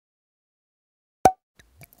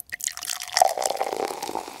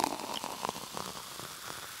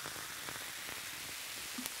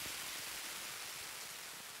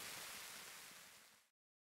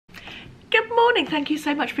morning. Thank you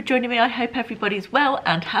so much for joining me. I hope everybody's well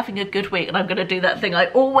and having a good week. And I'm going to do that thing I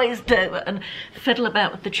always do and fiddle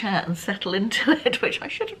about with the chair and settle into it, which I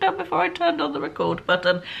should have done before I turned on the record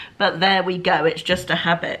button. But there we go. It's just a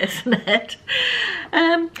habit, isn't it?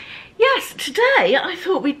 Yes, today I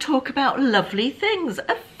thought we'd talk about lovely things,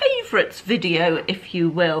 a favourites video, if you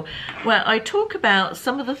will, where I talk about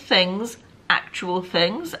some of the things, actual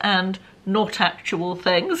things and not actual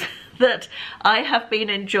things, that I have been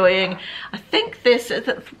enjoying. I think this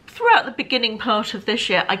throughout the beginning part of this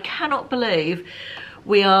year. I cannot believe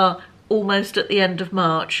we are almost at the end of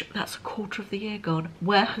March. That's a quarter of the year gone.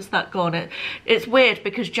 Where has that gone? It's weird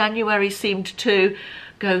because January seemed to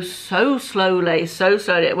go so slowly, so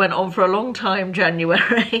slowly. It went on for a long time,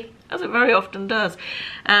 January, as it very often does.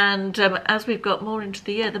 And as we've got more into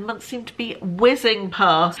the year, the months seem to be whizzing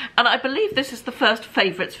past. And I believe this is the first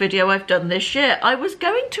favourites video I've done this year. I was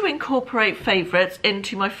going to incorporate favourites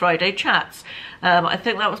into my Friday chats. I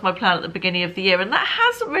think that was my plan at the beginning of the year, and that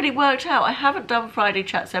hasn't really worked out. I haven't done Friday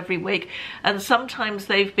chats every week, and sometimes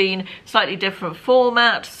they've been slightly different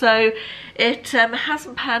format, so it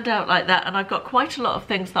hasn't panned out like that. And I've got quite a lot of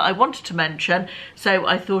things that I wanted to mention, so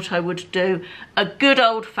I thought I would do a good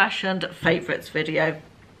old-fashioned favourites video.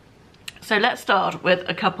 So let's start with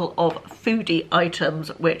a couple of foodie items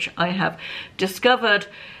which I have discovered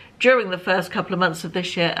during the first couple of months of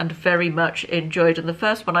this year and very much enjoyed. And the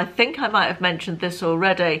first one, I think I might have mentioned this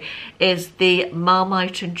already, is the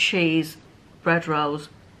Marmite and cheese bread rolls.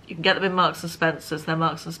 You can get them in Marks and Spencer's. They're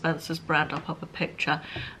Marks and Spencer's brand. I'll pop a picture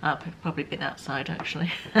up. It's probably been outside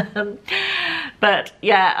actually. But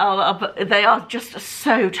yeah, they are just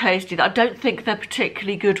so tasty. I don't think they're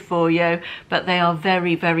particularly good for you, but they are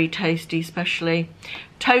very, very tasty, especially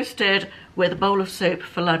toasted with a bowl of soup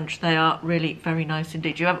for lunch. They are really very nice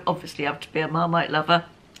indeed. You obviously have to be a Marmite lover.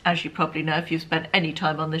 As you probably know, if you've spent any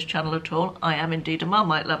time on this channel at all, I am indeed a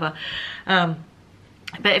Marmite lover.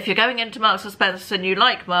 But if you're going into Marks and Spencer and you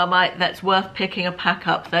like Marmite, that's worth picking a pack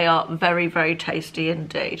up. They are very, very tasty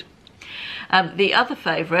indeed. The other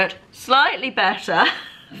favourite, slightly better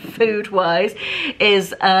food-wise, is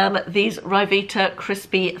these Ryvita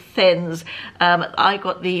Crispy Thins. I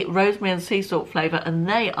got the rosemary and sea salt flavour, and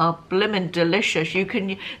they are blimmin' delicious.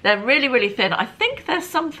 They're really, really thin. I think there's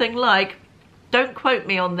something like, don't quote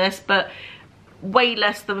me on this, but way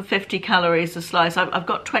less than 50 calories a slice. I've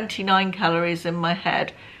got 29 calories in my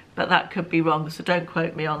head, but that could be wrong, so don't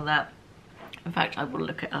quote me on that. In fact, I will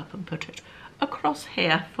look it up and put it across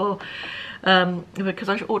here for because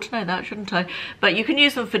I ought to know that, shouldn't I? But you can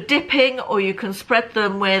use them for dipping, or you can spread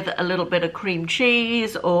them with a little bit of cream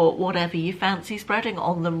cheese or whatever you fancy spreading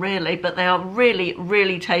on them, really. But they are really,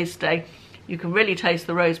 really tasty. You can really taste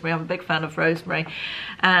the rosemary. I'm a big fan of rosemary.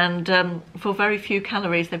 And for very few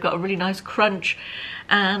calories, they've got a really nice crunch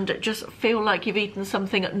and just feel like you've eaten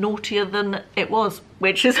something naughtier than it was,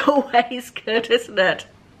 which is always good, isn't it?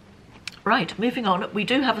 Right, moving on, we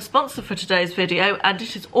do have a sponsor for today's video, and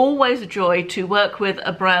it is always a joy to work with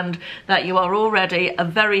a brand that you are already a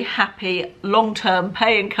very happy long-term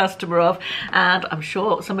paying customer of, and I'm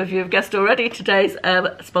sure some of you have guessed already, today's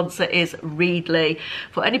sponsor is Readly.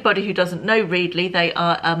 For anybody who doesn't know Readly, they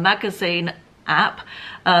are a magazine app.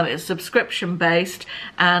 It's subscription based,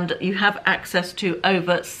 and you have access to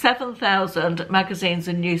over 7,000 magazines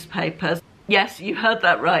and newspapers. Yes, you heard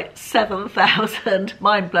that right, 7,000,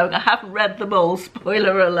 mind-blowing. I haven't read them all,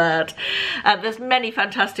 spoiler alert. There's many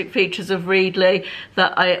fantastic features of Readly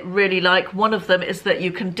that I really like. One of them is that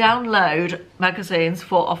you can download magazines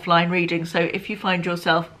for offline reading. So if you find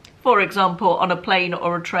yourself, for example, on a plane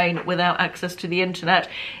or a train without access to the internet,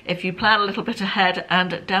 if you plan a little bit ahead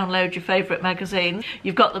and download your favourite magazine,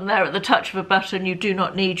 you've got them there at the touch of a button. You do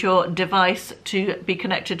not need your device to be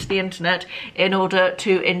connected to the internet in order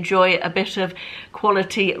to enjoy a bit of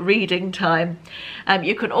quality reading time.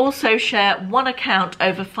 You can also share one account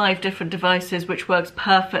over 5 different devices, which works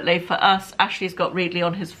perfectly for us. Ashley's got Readly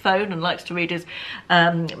on his phone and likes to read his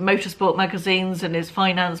motorsport magazines and his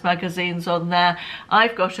finance magazines on there.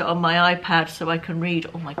 I've got it on my iPad so I can read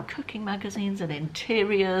all my cooking magazines and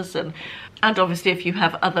interiors, and obviously if you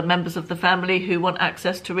have other members of the family who want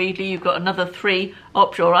access to Readly, you've got another 3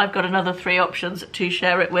 options, or I've got another 3 options to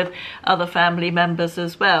share it with other family members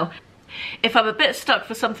as well. If I'm a bit stuck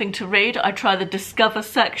for something to read, I try the Discover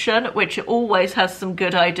section, which always has some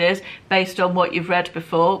good ideas based on what you've read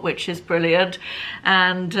before, which is brilliant.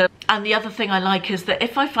 And the other thing I like is that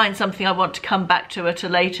if I find something I want to come back to at a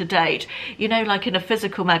later date, you know, like in a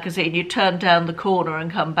physical magazine, you turn down the corner and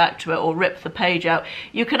come back to it, or rip the page out,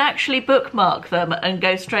 you can actually bookmark them and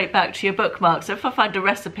go straight back to your bookmarks. So if I find a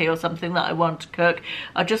recipe or something that I want to cook,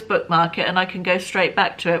 I just bookmark it and I can go straight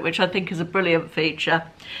back to it, which I think is a brilliant feature.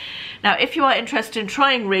 Now, if you are interested in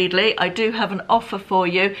trying Readly, I do have an offer for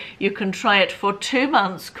you. You can try it for 2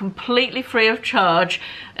 months completely free of charge,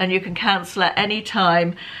 and you can cancel at any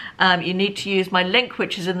time. You need to use my link,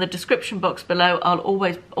 which is in the description box below. I'll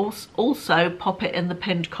always also pop it in the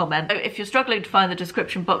pinned comment. So if you're struggling to find the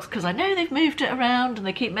description box, because I know they've moved it around and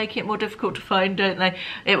they keep making it more difficult to find, don't they?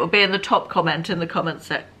 It will be in the top comment in the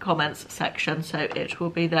comments section, so it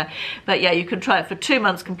will be there. But yeah, you can try it for 2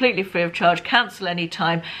 months completely free of charge, cancel any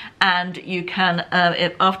time, and you can,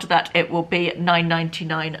 after that, it will be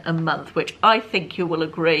 $9.99 a month, which I think you will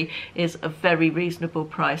agree is a very reasonable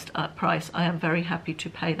price. I am very happy to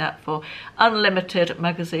pay that for unlimited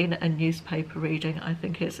magazine and newspaper reading. I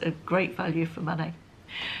think it's a great value for money.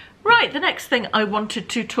 Right, the next thing I wanted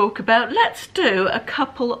to talk about, let's do a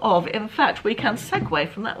couple of, in fact, we can segue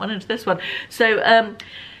from that one into this one. So,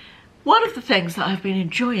 one of the things that I've been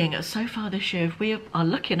enjoying so far this year, we are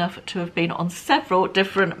lucky enough to have been on several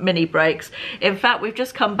different mini breaks. In fact, we've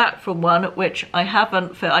just come back from one which I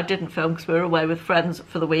didn't film because we were away with friends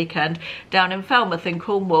for the weekend, down in Falmouth in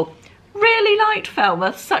Cornwall. Really liked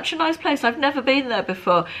Falmouth, such a nice place. I've never been there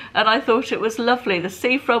before and I thought it was lovely. The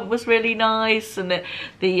seafront was really nice, and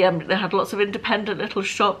they had lots of independent little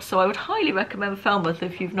shops, so I would highly recommend Falmouth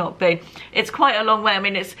if you've not been. It's quite a long way. I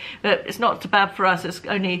mean, it's not too bad for us. It's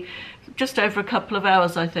only just over a couple of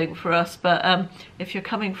hours, I think, for us, but if you're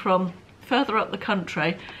coming from further up the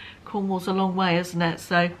country, Cornwall's a long way, isn't it?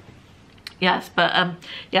 So yes, but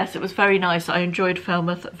yes, it was very nice. I enjoyed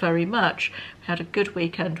Falmouth very much. We had a good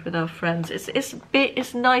weekend with our friends.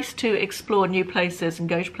 It's nice to explore new places and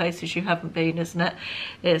go to places you haven't been, isn't it?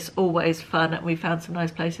 It's always fun, and we found some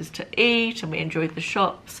nice places to eat, and we enjoyed the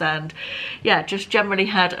shops, and yeah, just generally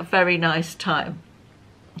had a very nice time.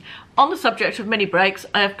 On the subject of mini breaks,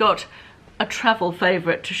 I have got a travel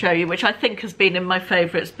favourite to show you, which I think has been in my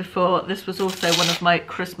favourites before. This was also one of my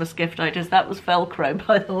Christmas gift ideas. That was Velcro,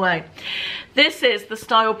 by the way. This is the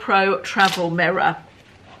Style Pro Travel Mirror.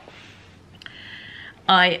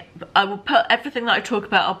 I will put everything that I talk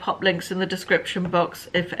about, I'll pop links in the description box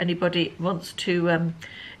if anybody wants to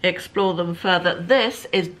explore them further. This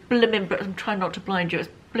is blimmin', I'm trying not to blind you, it's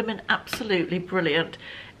blimmin' absolutely brilliant.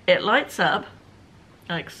 It lights up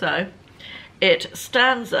like so. It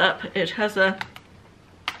stands up, it has a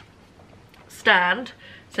stand,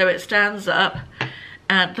 so it stands up,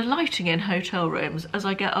 and the lighting in hotel rooms, as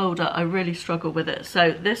I get older, I really struggle with it,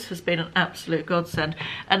 so this has been an absolute godsend.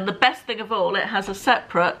 And the best thing of all, it has a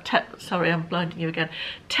separate, sorry, I'm blinding you again,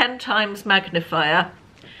 10 times magnifier,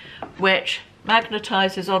 which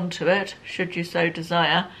magnetizes onto it, should you so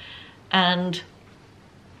desire, and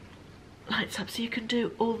lights up, so you can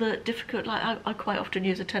do all the difficult, like I quite often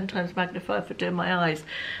use a 10 times magnifier for doing my eyes,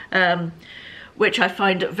 which I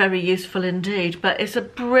find very useful indeed. But it's a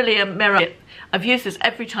brilliant mirror. I've used this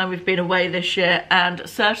every time we've been away this year, and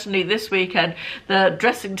certainly this weekend the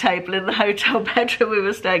dressing table in the hotel bedroom we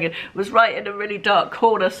were staying in was right in a really dark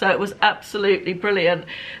corner, so it was absolutely brilliant.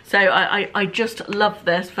 So I just love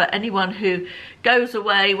this for anyone who goes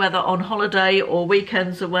away, whether on holiday or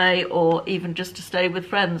weekends away, or even just to stay with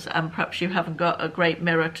friends, and perhaps you haven't got a great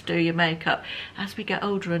mirror to do your makeup. As we get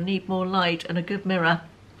older and need more light and a good mirror,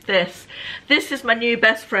 this is my new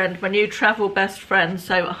best friend, my new travel best friend,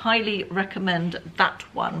 so I highly recommend that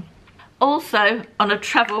one. Also, on a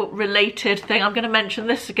travel related thing, I'm going to mention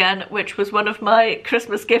this again, which was one of my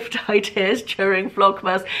Christmas gift ideas during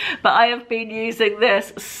Vlogmas, but I have been using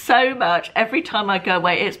this so much every time I go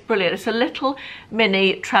away. It's brilliant. It's a little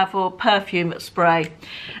mini travel perfume spray,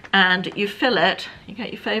 and you fill it, you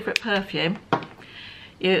get your favourite perfume,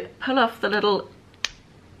 you pull off the little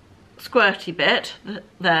squirty bit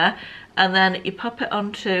there, and then you pop it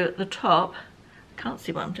onto the top. Can't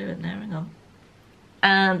see what I'm doing there, hang on.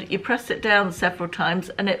 And you press it down several times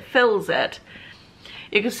and it fills it.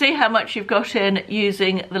 You can see how much you've got in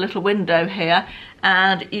using the little window here,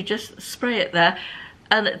 and you just spray it there,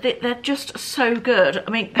 and they're just so good. I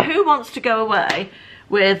mean, who wants to go away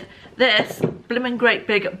with this blimmin' great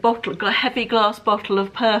big bottle, heavy glass bottle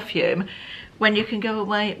of perfume, when you can go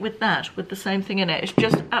away with that, with the same thing in it. It's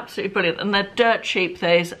just absolutely brilliant, and they're dirt cheap,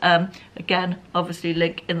 these. Again, obviously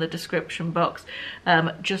link in the description box.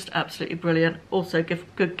 Just absolutely brilliant. Also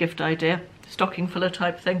good gift idea, stocking filler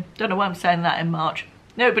type thing. Don't know why I'm saying that in March.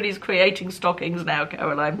 Nobody's creating stockings now,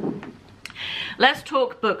 Caroline. Let's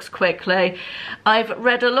talk books quickly. I've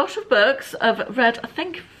read a lot of books. I've read, I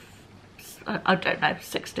think, I don't know,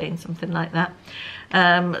 16, something like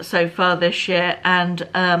that, so far this year, and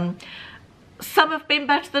some have been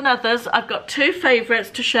better than others. I've got two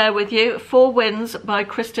favourites to share with you. Four Winds by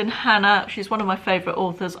Kristen Hanna. She's one of my favourite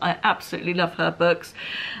authors. I absolutely love her books.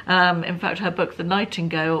 In fact, her book The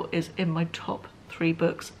Nightingale is in my top 3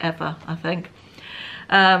 books ever, I think.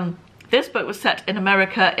 This book was set in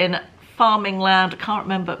America in farming land. I can't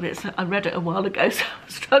remember, I read it a while ago, so I'm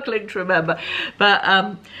struggling to remember, but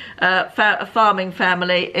a farming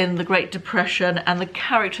family in the Great Depression, and the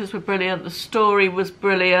characters were brilliant, the story was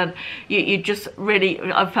brilliant. You just really,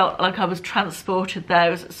 I felt like I was transported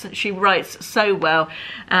there. She writes so well,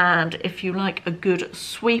 and if you like a good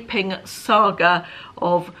sweeping saga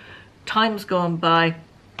of times gone by,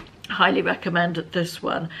 highly recommend this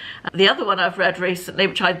one. The other one I've read recently,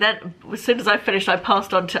 which I then, as soon as I finished, I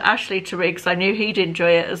passed on to Ashley to read because I knew he'd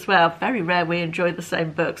enjoy it as well. Very rare we enjoy the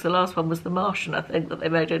same books. The last one was The Martian, I think, that they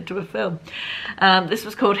made into a film. This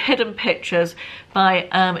was called Hidden Pictures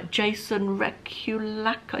by Jason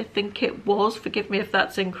Rekulak, I think it was. Forgive me if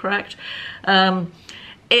that's incorrect.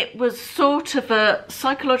 It was sort of a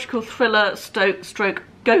psychological thriller stroke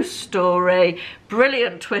ghost story,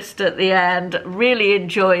 brilliant twist at the end, really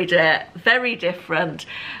enjoyed it, very different.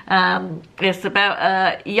 It's about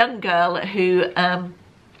a young girl who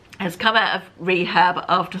has come out of rehab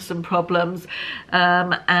after some problems,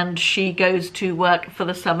 and she goes to work for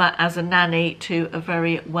the summer as a nanny to a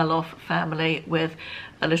very well-off family with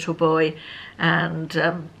a little boy,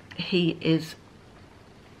 and he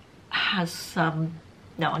has some...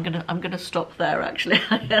 No, I'm gonna stop there, actually.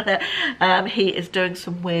 He is doing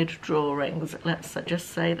some weird drawings, let's just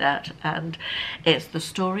say that, and it's the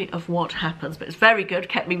story of what happens, but it's very good,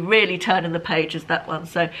 kept me really turning the pages, that one,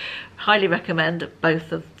 so highly recommend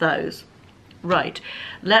both of those. Right,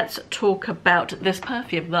 let's talk about this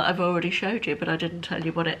perfume that I've already showed you, but I didn't tell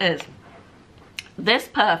you what it is. This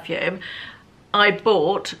perfume I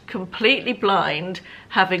bought completely blind,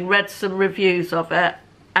 having read some reviews of it,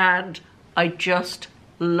 and I just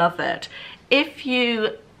love it. If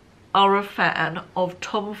you are a fan of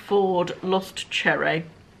Tom Ford Lost Cherry,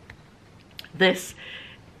 this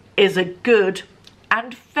is a good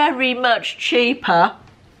and very much cheaper,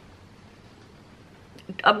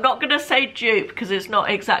 I'm not going to say dupe because it's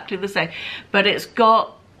not exactly the same, but it's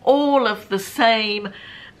got all of the same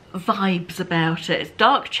vibes about it. It's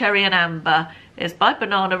dark cherry and amber. It's by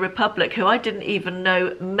Banana Republic, who I didn't even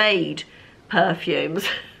know made perfumes.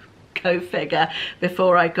 Go figure,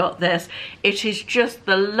 before I got this. It is just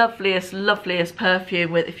the loveliest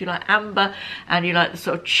perfume, with, if you like amber and you like the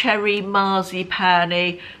sort of cherry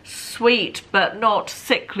marzipan-y, sweet but not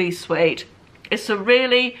sickly sweet. It's a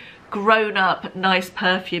really grown-up nice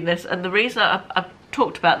perfume, this, and the reason I've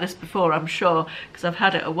talked about this before, I'm sure, because I've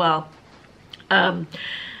had it a while, and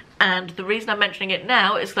the reason I'm mentioning it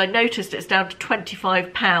now is that I noticed it's down to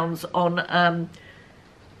 £25 on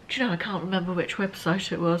do you know, I can't remember which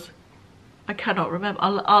website it was. I cannot remember.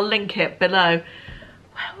 I'll link it below.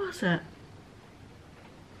 Where was it?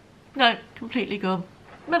 No, completely gone.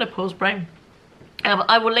 Menopause brain.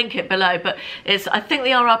 I will link it below, but it's, I think the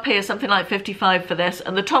RRP is something like 55 for this,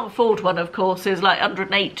 and the Tom Ford one, of course, is like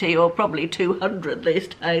 180 or probably 200 these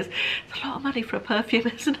days. It's a lot of money for a perfume,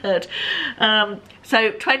 isn't it?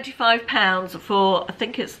 So £25 for, I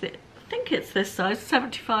think it's this size,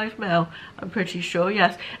 75ml, I'm pretty sure,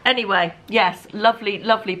 yes. Anyway, yes,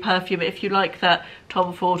 lovely perfume. If you like that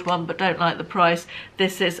Tom Ford one but don't like the price,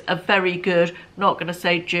 this is a very good, not going to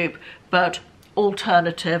say dupe, but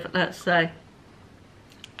alternative, let's say.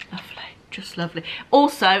 Lovely, just lovely.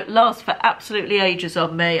 Also, lasts for absolutely ages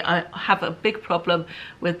on me. I have a big problem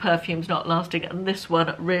with perfumes not lasting, and this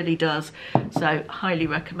one really does, so highly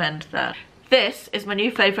recommend that. This is my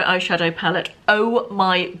new favourite eyeshadow palette. Oh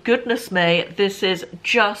my goodness me, this is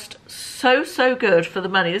just so good for the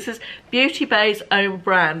money. This is Beauty Bay's own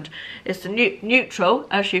brand. It's the neutral,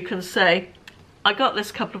 as you can see. I got this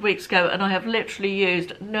a couple of weeks ago and I have literally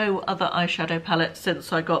used no other eyeshadow palette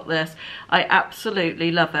since I got this. I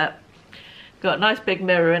absolutely love it. Got a nice big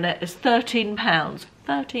mirror in it. It's £13.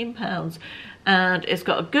 £13. And it's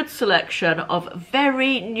got a good selection of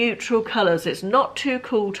very neutral colours. It's not too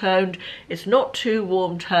cool toned, it's not too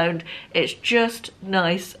warm toned, it's just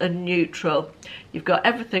nice and neutral. You've got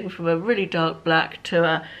everything from a really dark black to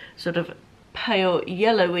a sort of pale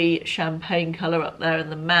yellowy champagne colour up there in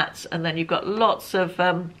the mattes, and then you've got lots of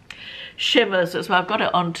shimmers as well. I've got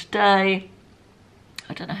it on today.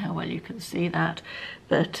 I don't know how well you can see that,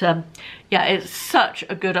 but yeah, it's such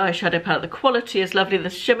a good eyeshadow palette. The quality is lovely. The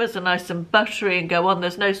shimmers are nice and buttery and go on.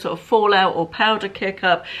 There's no sort of fallout or powder kick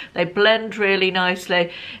up. They blend really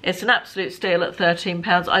nicely. It's an absolute steal at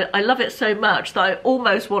 £13. I love it so much that I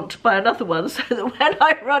almost want to buy another one so that when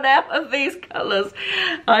I run out of these colours,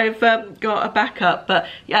 I've got a backup. But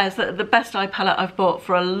yeah, it's the best eye palette I've bought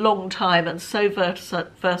for a long time, and so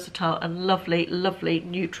versatile and lovely, lovely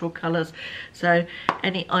neutral colours. So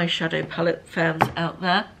any eyeshadow palette fans out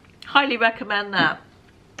there, highly recommend that.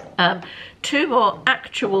 Two more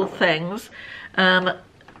actual things.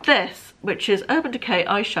 This, which is Urban Decay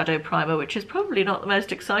eyeshadow primer, which is probably not the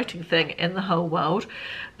most exciting thing in the whole world,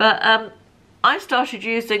 but I started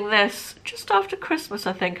using this just after Christmas,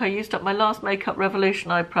 I think. I used up my last Makeup Revolution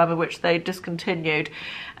eye primer, which they discontinued,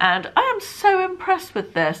 and I am so impressed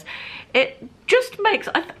with this. It just makes,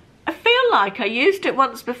 I feel like I used it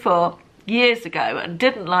once before years ago and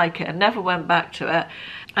didn't like it and never went back to it,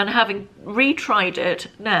 and having retried it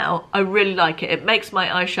now, I really like it. It makes my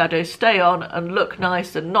eyeshadow stay on and look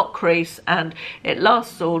nice and not crease, and it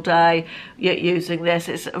lasts all day using this.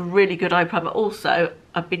 It's a really good eye primer. Also,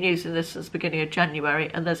 I've been using this since the beginning of January,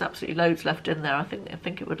 and there's absolutely loads left in there. I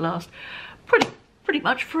think it would last pretty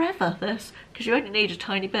much forever, this, because you only need a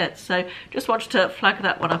tiny bit. So just wanted to flag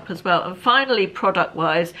that one up as well. And finally, product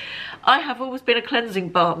wise, I have always been a cleansing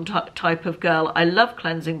balm type of girl. I love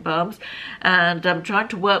cleansing balms, and I'm trying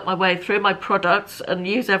to work my way through my products and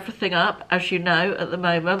use everything up, as you know, at the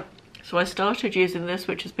moment. So I started using this,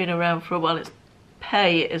 which has been around for a while. It's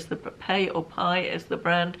Pay is the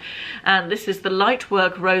brand, and this is the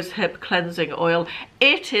Lightwork Rose Hip Cleansing Oil.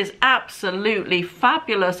 It is absolutely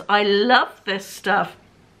fabulous. I love this stuff.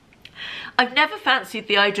 I've never fancied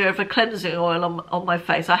the idea of a cleansing oil on my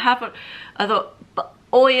face. I haven't. I thought,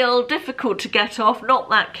 oil, difficult to get off, not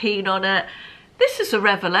that keen on it. This is a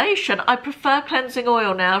revelation. I prefer cleansing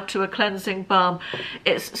oil now to a cleansing balm.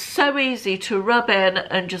 It's so easy to rub in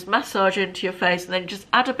and just massage into your face, and then just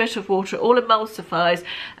add a bit of water. It all emulsifies,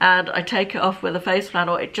 and I take it off with a face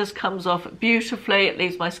flannel. It just comes off beautifully. It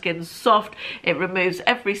leaves my skin soft. It removes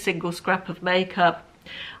every single scrap of makeup.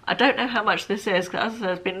 I don't know how much this is, because as I said,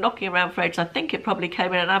 it's been knocking around for ages. I think it probably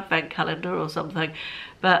came in an advent calendar or something,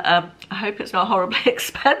 but I hope it's not horribly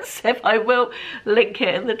expensive. I will link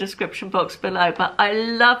it in the description box below, but I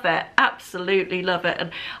love it, absolutely love it, and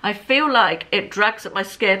I feel like it drags at my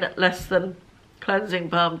skin less than cleansing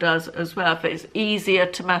balm does as well. If it's easier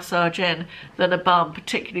to massage in than a balm,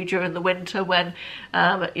 particularly during the winter when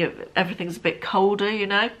everything's a bit colder, you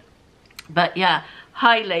know. But yeah,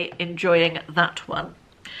 highly enjoying that one.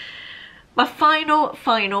 My final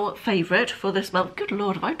favourite for this month, good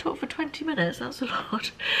lord, have I talked for 20 minutes? That's a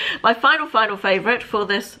lot. My final favourite for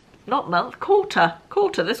this, not month,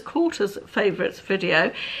 this quarter's favourites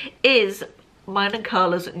video is mine and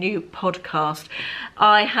Carla's new podcast.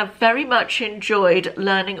 I have very much enjoyed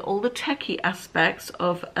learning all the techie aspects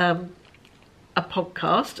of a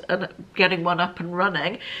podcast and getting one up and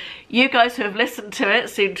running. You guys who have listened to it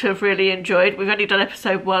seem to have really enjoyed. We've only done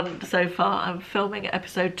episode 1 so far. I'm filming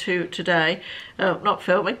episode 2 today. Not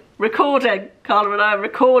filming, recording. Carla and I are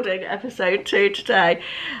recording episode 2 today.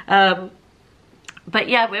 But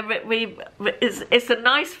yeah, it's a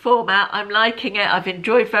nice format. I'm liking it. I've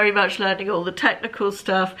enjoyed very much learning all the technical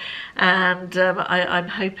stuff, and I'm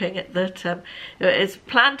hoping that it's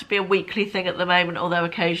planned to be a weekly thing at the moment, although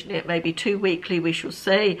occasionally it may be 2 weekly, we shall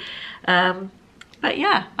see. But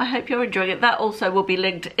yeah, I hope you're enjoying it. That also will be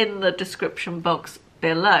linked in the description box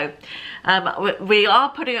below. We are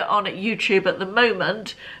putting it on at YouTube at the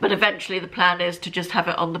moment, but eventually the plan is to just have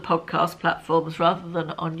it on the podcast platforms rather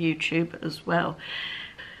than on YouTube as well.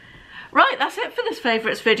 Right, that's it for this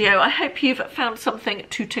favourites video. I hope you've found something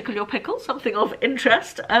to tickle your pickle, something of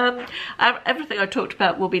interest. Everything I talked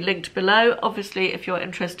about will be linked below. Obviously, if you're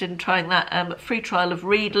interested in trying that free trial of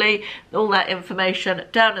Readly, all that information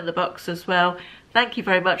down in the box as well. Thank you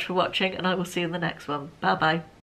very much for watching, and I will see you in the next one. Bye bye.